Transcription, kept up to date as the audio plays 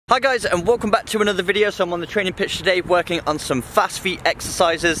Hi guys, and welcome back to another video. So I'm on the training pitch today working on some fast feet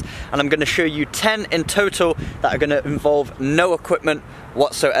exercises, and I'm going to show you 10 in total that are going to involve no equipment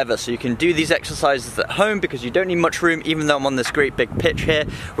whatsoever. So you can do these exercises at home because you don't need much room. Even though I'm on this great big pitch here,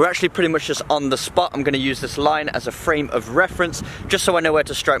 we're actually pretty much just on the spot. I'm going to use this line as a frame of reference just so I know where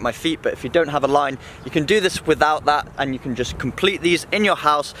to strike my feet. But if you don't have a line, you can do this without that, and you can just complete these in your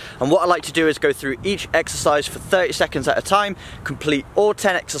house. And what I like to do is go through each exercise for 30 seconds at a time, complete all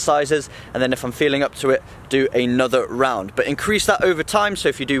 10 exercises, and then if I'm feeling up to it, do another round. But increase that over time. So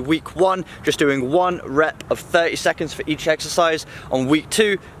if you do week 1, just doing 1 rep of 30 seconds for each exercise. On week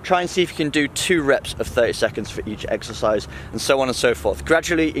 2, try and see if you can do 2 reps of 30 seconds for each exercise, and so on and so forth.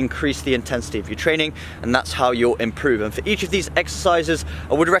 Gradually increase the intensity of your training, and that's how you'll improve. And for each of these exercises,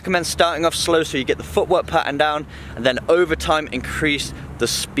 I would recommend starting off slow so you get the footwork pattern down, and then over time increase the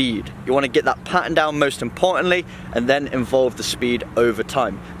speed. You want to get that pattern down most importantly, and then involve the speed over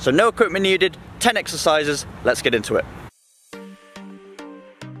time. So no equipment needed, 10 exercises, let's get into it.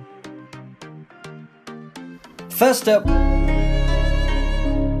 First up,